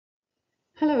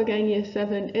Hello again, Year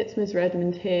 7, it's Ms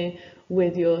Redmond here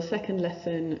with your second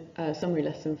lesson, summary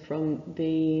lesson from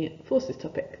the forces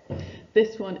topic.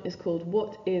 This one is called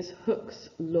What is Hooke's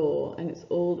Law? And it's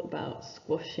all about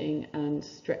squashing and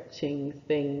stretching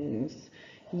things.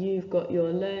 You've got your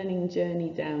learning journey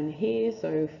down here,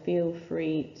 so feel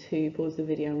free to pause the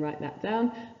video and write that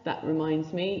down. That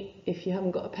reminds me, if you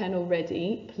haven't got a pen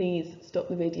already, please stop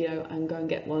the video and go and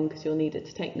get one because you'll need it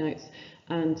to take notes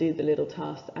and do the little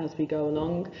tasks as we go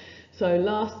along. So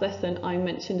last lesson I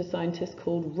mentioned a scientist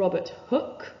called Robert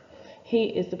Hooke. He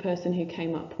is the person who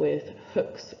came up with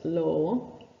Hooke's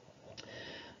Law,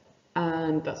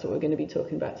 and that's what we're going to be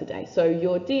talking about today. So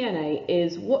your DNA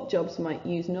is what jobs might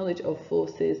use knowledge of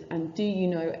forces, and do you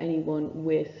know anyone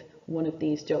with one of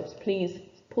these jobs? Please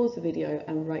pause the video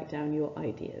and write down your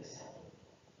ideas.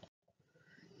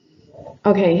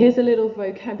 Okay, here's a little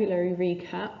vocabulary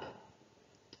recap.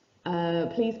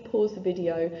 Please pause the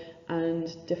video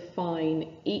and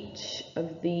define each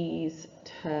of these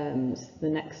terms. The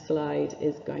next slide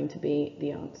is going to be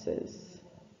the answers.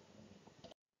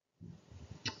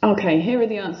 Okay, here are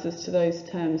the answers to those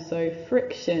terms. So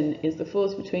friction is the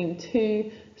force between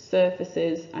two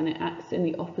surfaces and it acts in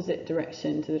the opposite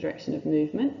direction to the direction of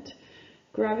movement.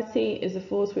 Gravity is a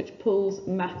force which pulls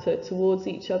matter towards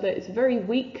each other. It's very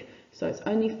weak, so it's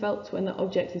only felt when the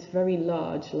object is very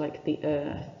large, like the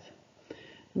Earth.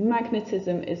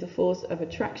 Magnetism is a force of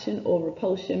attraction or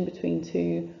repulsion between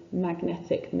two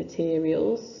magnetic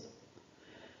materials.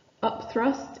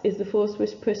 Upthrust is the force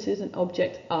which pushes an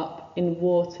object up in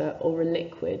water or a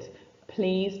liquid.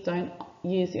 Please don't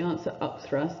use the answer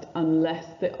upthrust unless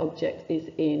the object is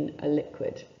in a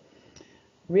liquid.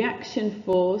 Reaction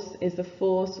force is the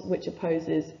force which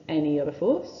opposes any other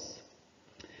force.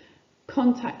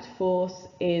 Contact force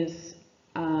is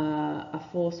a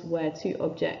force where two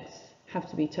objects have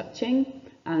to be touching,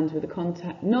 and with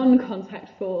a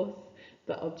non-contact force,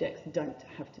 the objects don't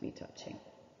have to be touching.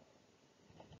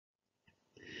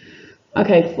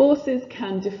 Okay, forces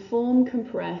can deform,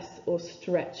 compress, or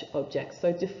stretch objects.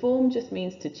 So deform just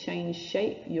means to change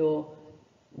shape. Your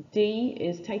D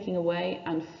is taking away,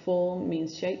 and form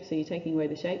means shape, so you're taking away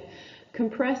the shape.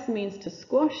 Compress means to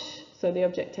squash, so the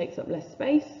object takes up less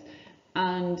space,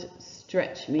 and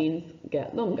stretch means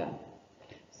get longer.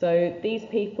 So these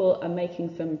people are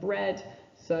making some bread,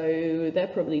 so they're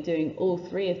probably doing all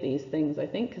three of these things, I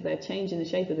think, because they're changing the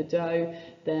shape of the dough,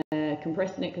 they're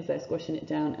compressing it because they're squashing it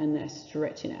down, and they're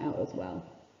stretching it out as well.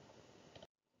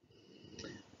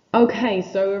 Okay,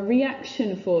 so a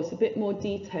reaction force, a bit more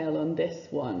detail on this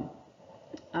one.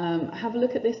 Have a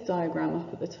look at this diagram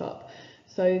up at the top.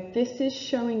 So this is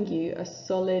showing you a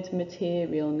solid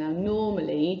material. Now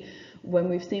normally, when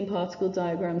we've seen particle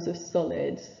diagrams of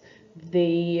solids,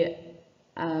 the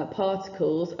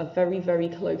particles are very, very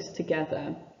close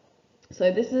together.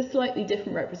 So this is a slightly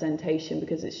different representation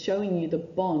because it's showing you the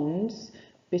bonds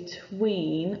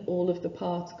between all of the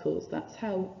particles.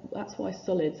 That's why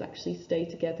solids actually stay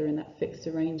together in that fixed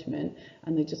arrangement,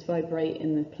 and they just vibrate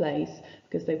in the place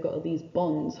because they've got all these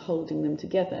bonds holding them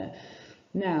together.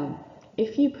 Now,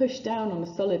 if you push down on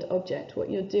a solid object, what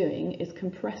you're doing is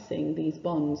compressing these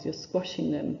bonds, you're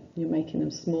squashing them, you're making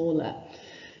them smaller.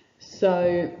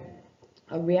 So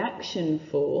a reaction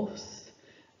force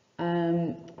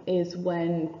is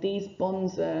when these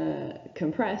bonds are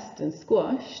compressed and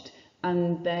squashed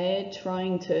and they're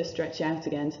trying to stretch out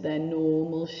again to their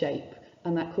normal shape,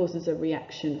 and that causes a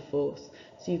reaction force.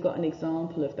 So you've got an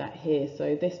example of that here.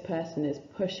 So this person is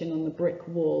pushing on the brick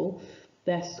wall,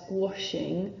 they're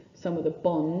squashing some of the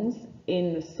bonds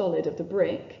in the solid of the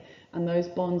brick, and those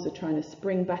bonds are trying to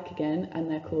spring back again,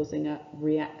 and they're causing a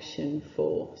reaction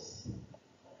force.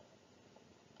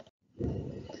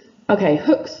 Okay,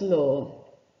 Hooke's law.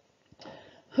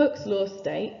 Hooke's law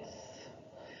states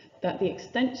that the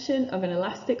extension of an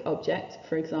elastic object,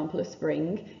 for example a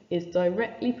spring, is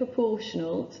directly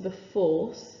proportional to the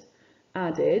force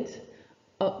added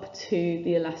up to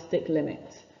the elastic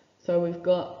limit. So we've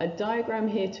got a diagram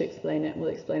here to explain it. We'll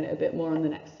explain it a bit more on the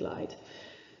next slide.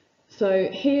 So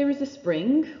here is a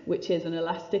spring, which is an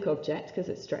elastic object because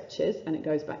it stretches and it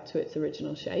goes back to its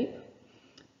original shape.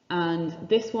 And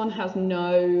this one has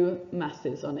no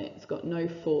masses on it. It's got no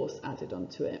force added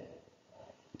onto it.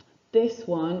 This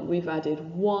one, we've added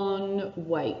one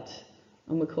weight,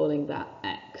 and we're calling that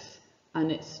X,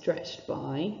 and it's stretched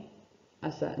by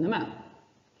a certain amount.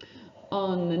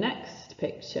 On the next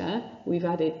picture, we've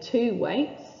added two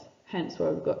weights, hence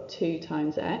why we've got 2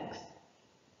 times X,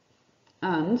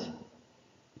 and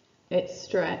it's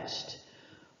stretched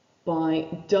by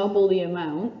double the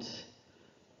amount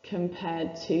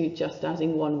compared to just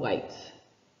adding one weight.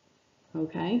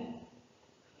 Okay,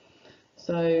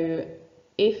 So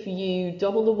if you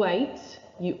double the weight,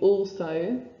 you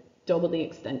also double the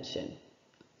extension.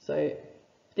 So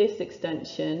this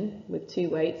extension with 2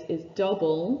 weights is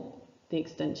double the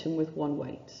extension with 1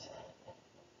 weight.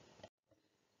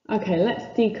 Okay,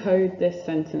 let's decode this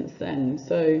sentence then.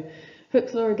 So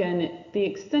Hooke's law again, the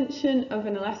extension of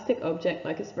an elastic object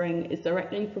like a spring is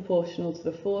directly proportional to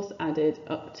the force added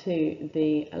up to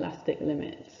the elastic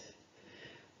limit.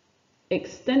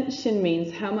 Extension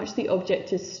means how much the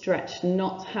object is stretched,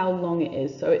 not how long it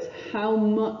is. So it's how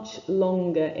much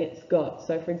longer it's got.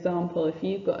 So for example, if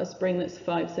you've got a spring that's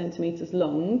 5 centimeters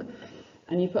long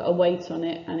and you put a weight on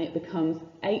it and it becomes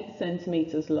 8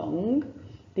 centimeters long,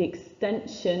 the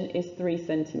extension is 3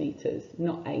 centimeters,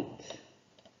 not 8.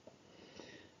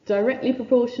 Directly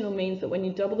proportional means that when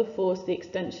you double the force, the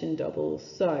extension doubles.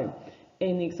 So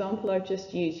in the example I've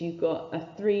just used, you've got a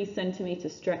 3 centimeter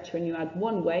stretch when you add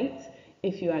 1 weight.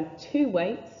 If you add 2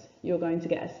 weights, you're going to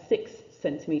get a 6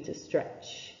 centimeter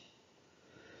stretch.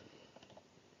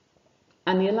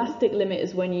 And the elastic limit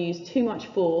is when you use too much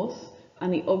force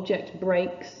and the object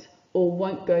breaks or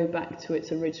won't go back to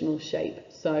its original shape.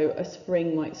 So a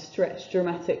spring might stretch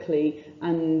dramatically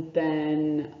and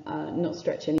then not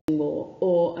stretch anymore,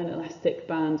 or an elastic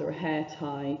band or a hair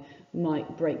tie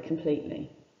might break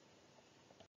completely.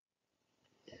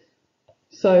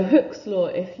 So Hooke's law,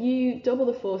 if you double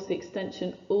the force, the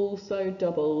extension also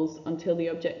doubles until the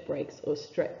object breaks or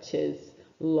stretches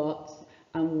lots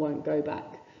and won't go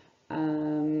back.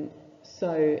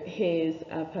 So here's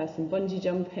a person bungee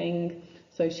jumping.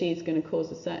 So she's going to cause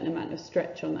a certain amount of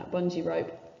stretch on that bungee rope,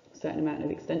 a certain amount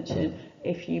of extension.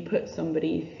 If you put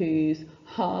somebody who's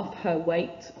half her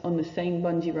weight on the same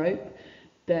bungee rope,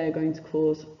 they're going to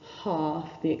cause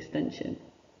half the extension.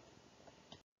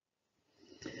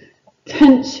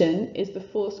 Tension is the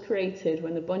force created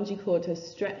when the bungee cord has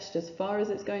stretched as far as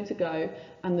it's going to go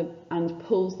and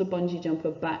pulls the bungee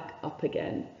jumper back up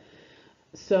again.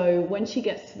 So when she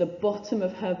gets to the bottom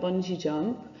of her bungee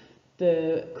jump,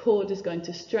 the cord is going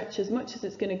to stretch as much as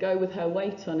it's going to go with her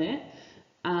weight on it,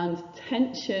 and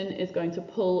tension is going to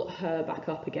pull her back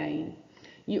up again.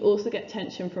 You also get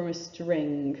tension from a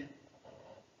string.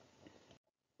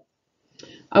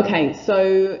 Okay,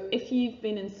 so if you've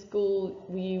been in school,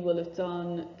 you will have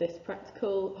done this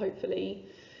practical, hopefully.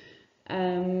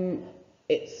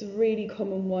 It's a really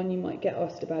common one, you might get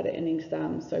asked about it in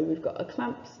exams. So we've got a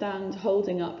clamp stand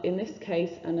holding up, in this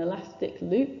case, an elastic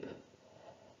loop.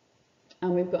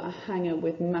 And we've got a hanger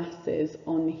with masses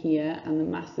on here, and the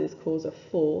masses cause a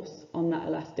force on that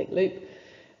elastic loop.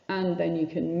 And then you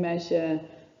can measure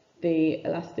the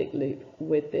elastic loop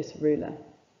with this ruler.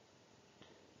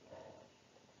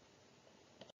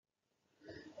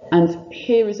 And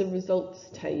here is a results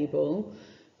table.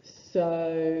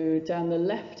 So down the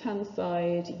left-hand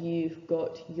side, you've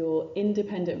got your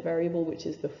independent variable, which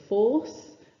is the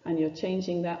force, and you're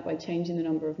changing that by changing the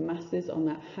number of masses on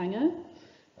that hanger,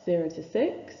 0 to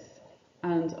 6.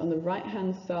 And on the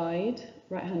right-hand side,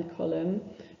 right-hand column,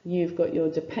 you've got your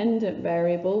dependent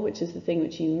variable, which is the thing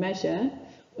which you measure,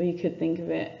 or you could think of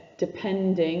it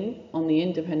depending on the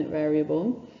independent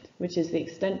variable, which is the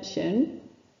extension.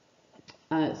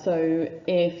 So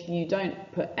if you don't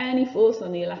put any force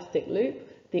on the elastic loop,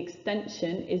 the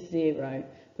extension is 0.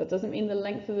 That doesn't mean the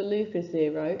length of the loop is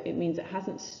 0, it means it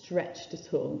hasn't stretched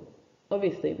at all,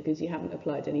 obviously because you haven't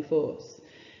applied any force.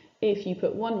 If you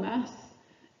put 1 mass,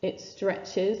 it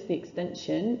stretches, the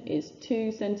extension is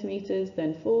 2 centimeters,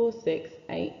 then 4, 6,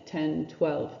 8, 10,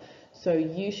 12. So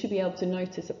you should be able to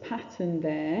notice a pattern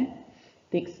there.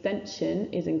 The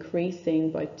extension is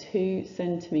increasing by 2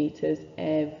 centimeters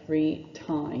every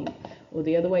time. Or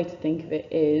the other way to think of it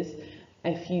is,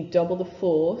 if you double the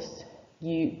force,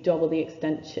 you double the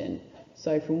extension.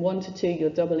 So from 1 to 2, you're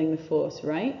doubling the force,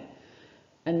 right?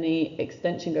 And the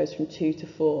extension goes from 2 to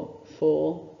 4.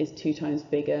 4 is 2 times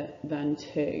bigger than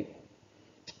 2.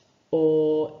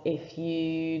 Or if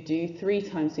you do 3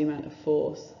 times the amount of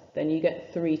force, then you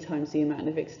get 3 times the amount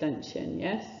of extension,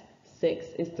 yes? 6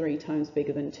 is 3 times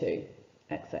bigger than 2,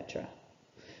 etc.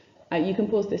 You can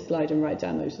pause this slide and write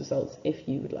down those results if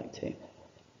you would like to.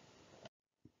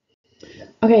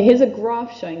 Okay, here's a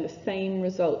graph showing the same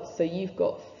results. So you've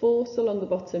got force along the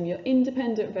bottom. Your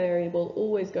independent variable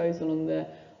always goes along the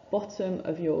bottom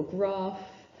of your graph,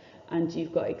 and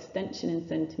you've got extension in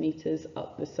centimeters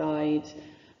up the side.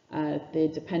 The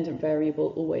dependent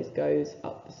variable always goes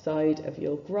up the side of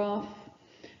your graph.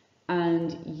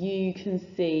 And you can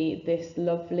see this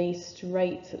lovely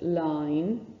straight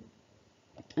line,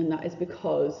 and that is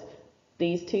because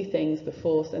these two things, the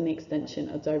force and the extension,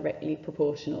 are directly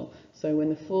proportional. So when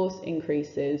the force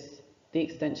increases, the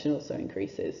extension also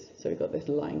increases. So we've got this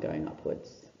line going upwards.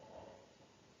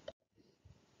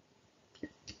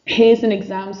 Here's an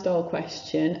exam style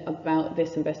question about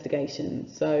this investigation.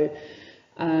 So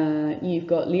you've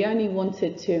got Leonie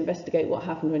wanted to investigate what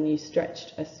happened when you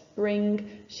stretched a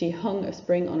spring. She hung a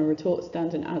spring on a retort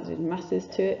stand and added masses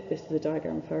to it. This is a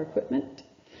diagram of her equipment.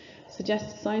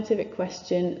 Suggest a scientific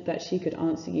question that she could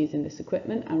answer using this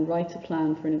equipment and write a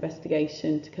plan for an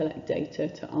investigation to collect data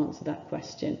to answer that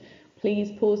question.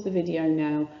 Please pause the video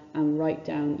now and write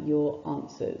down your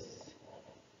answers.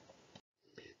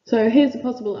 So here's a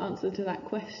possible answer to that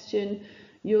question.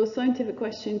 Your scientific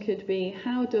question could be,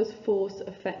 how does force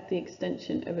affect the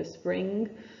extension of a spring?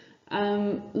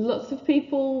 Lots of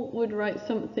people would write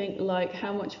something like,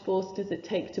 how much force does it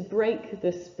take to break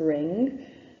the spring?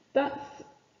 That's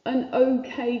an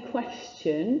okay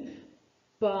question,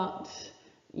 but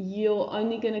you're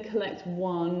only going to collect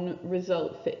one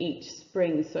result for each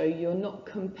spring, so you're not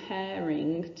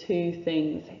comparing two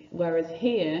things, whereas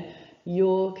here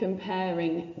you're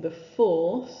comparing the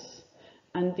force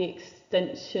and the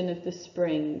extension of the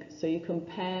spring. So you're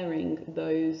comparing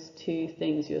those two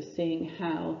things. You're seeing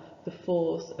how the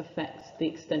force affects the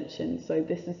extension. So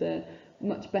this is a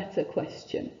much better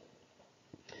question.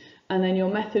 And then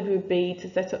your method would be to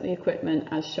set up the equipment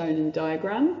as shown in the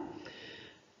diagram.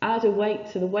 Add a weight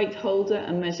to the weight holder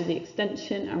and measure the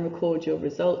extension and record your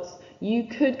results. You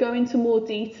could go into more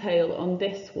detail on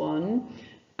this one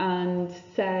and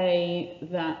say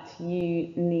that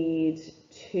you need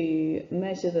to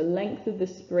measure the length of the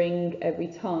spring every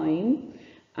time,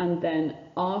 and then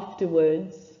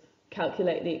afterwards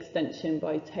calculate the extension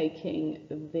by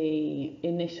taking the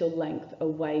initial length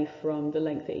away from the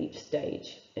length at each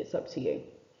stage. It's up to you.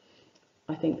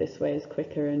 I think this way is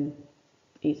quicker and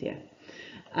easier.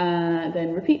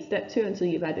 Then repeat step 2 until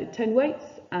you've added 10 weights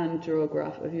and draw a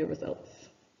graph of your results.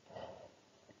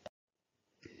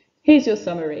 Here's your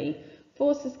summary.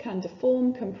 Forces can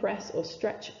deform, compress or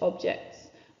stretch objects.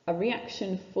 A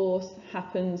reaction force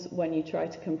happens when you try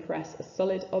to compress a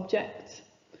solid object.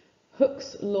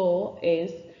 Hooke's law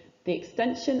is the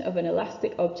extension of an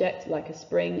elastic object like a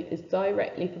spring is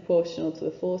directly proportional to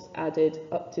the force added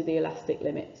up to the elastic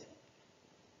limit.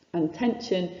 And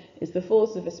tension is the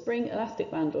force of a spring, elastic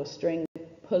band or string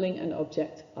pulling an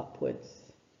object upwards.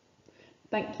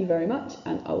 Thank you very much,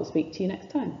 and I will speak to you next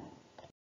time.